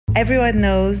Everyone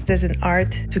knows there's an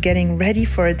art to getting ready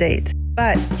for a date.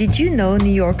 But did you know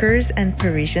New Yorkers and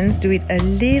Parisians do it a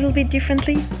little bit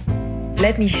differently?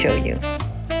 Let me show you.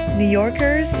 New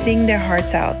Yorkers sing their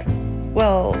hearts out.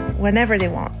 Well, whenever they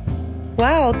want.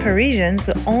 While Parisians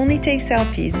will only take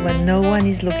selfies when no one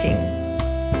is looking.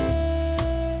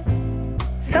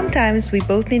 Sometimes we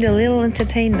both need a little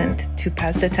entertainment to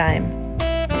pass the time.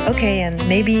 Okay, and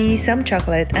maybe some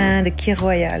chocolate and a Kir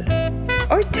Royal.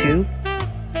 Or two.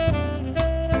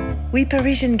 We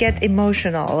Parisians get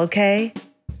emotional, okay?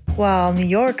 While New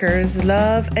Yorkers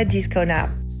love a disco nap.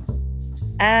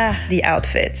 Ah, the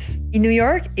outfits. In New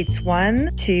York, it's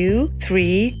 1, 2,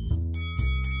 3.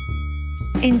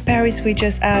 In Paris, we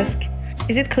just ask,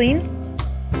 is it clean?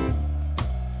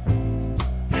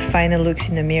 Final looks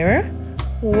in the mirror,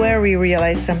 where we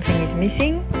realize something is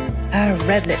missing, a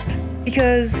red lip.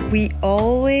 Because we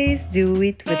always do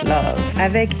it with love,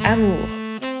 avec amour.